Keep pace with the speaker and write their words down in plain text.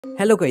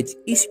Hello guys,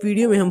 इस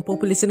video में हम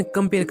पॉपुलेशन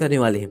कंपेयर करने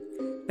वाले हैं।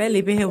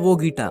 पहले पे है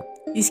वोगीटा,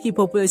 इसकी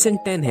पॉपुलेशन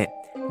 10 है।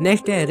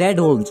 नेक्स्ट है रेड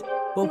होल्स,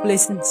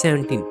 पॉपुलेशन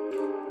 17।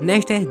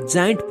 नेक्स्ट है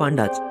जाइंट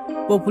पांडाज,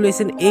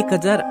 पॉपुलेशन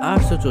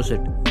 1864।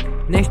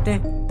 नेक्स्ट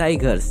है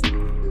टाइगर्स,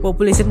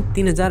 पॉपुलेशन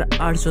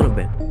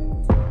 3890।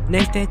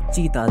 नेक्स्ट है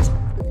चीताज।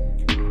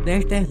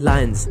 नेक्स्ट है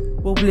लायंस,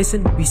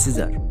 पॉपुलेशन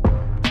 20,000।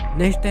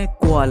 नेक्स्ट है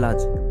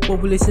कोआलाज,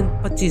 पॉपुलेशन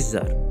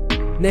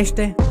 25,000। नेक्स्ट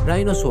है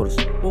राइनोसोरस,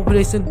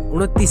 पॉपुलेशन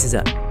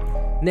 29,000।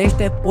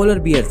 नेक्स्ट है पोलर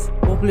बियर्स,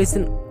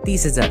 पॉपुलेशन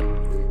 30,000।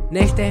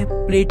 नेक्स्ट है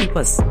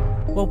प्लेटिपस,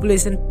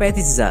 पॉपुलेशन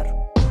 35,000।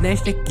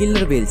 नेक्स्ट है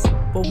किलर वेल्स,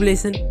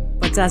 पॉपुलेशन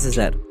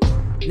 50,000।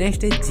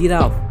 नेक्स्ट है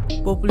जिराफ,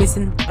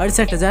 पॉपुलेशन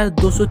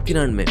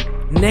 68,293।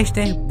 नेक्स्ट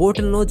है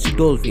बोटलनोज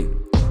डॉल्फिन,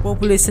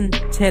 पॉपुलेशन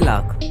 6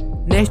 लाख।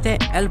 नेक्स्ट है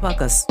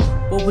एल्पाकस,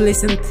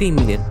 पॉपुलेशन 3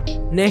 मिलियन।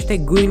 नेक्स्ट है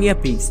guinea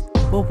pigs,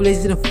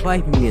 population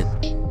 5 million.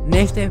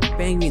 Next है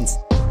पेंगुइन्स,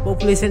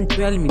 पॉपुलेशन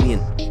 12 मिलियन।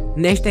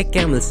 नेक्स्ट है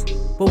camels,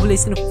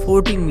 population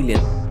 14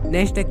 million.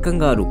 Next है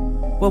kangaroo,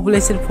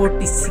 population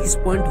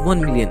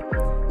 46.1 million.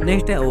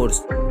 Next है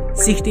ऑर्स,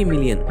 60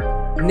 million.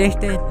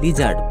 Next है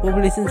lizard,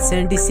 population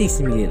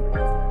 76 million.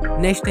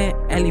 Next है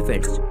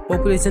elephants,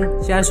 population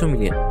 400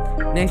 million.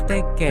 Next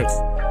है cats,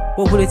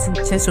 population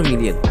 600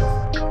 million.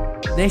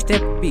 Next है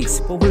pigs,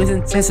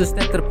 population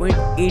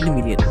 677.8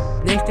 million.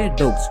 Next है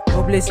dogs,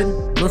 population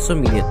 900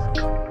 million.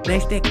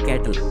 Next है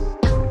cattle,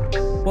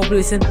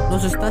 population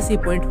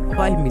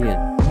 987.5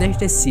 million.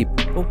 Next है सीप,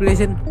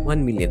 पॉपुलेशन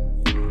 1 मिलियन।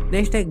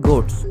 नेक्स्ट है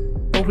गोट्स,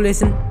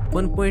 पॉपुलेशन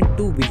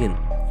 1.2 बिलियन।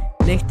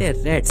 नेक्स्ट है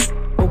rats,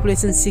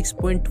 population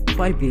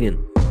 6.5 billion.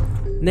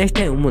 Next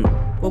है woman,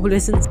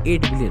 population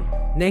 8 billion.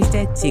 Next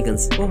है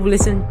chickens,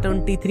 population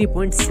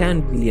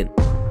 23.7 billion.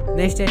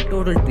 Next है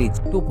total trees,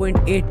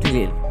 2.8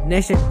 trillion.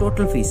 Next है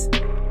total fish,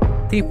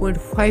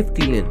 3.5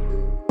 trillion.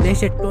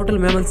 Next है total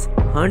mammals,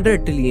 100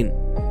 trillion.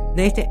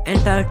 Next है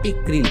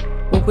Antarctic krill,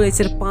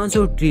 population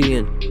 500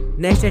 trillion.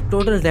 Next है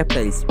total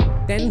reptiles,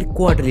 10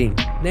 quadrillion.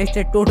 Next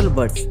है total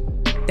birds,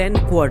 10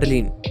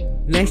 quadrillion.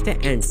 Next है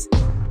ants,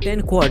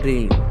 10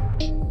 quadrillion.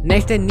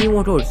 Next है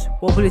न्यूमोटोड्स,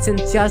 population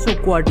 400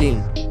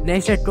 quadrillion.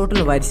 Next है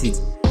total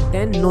viruses,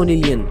 10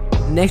 नोनिलियन।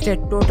 Next है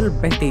total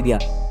bacteria,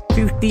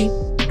 50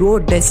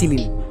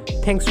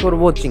 डोडेसिलियन। Thanks for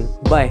watching,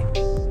 bye.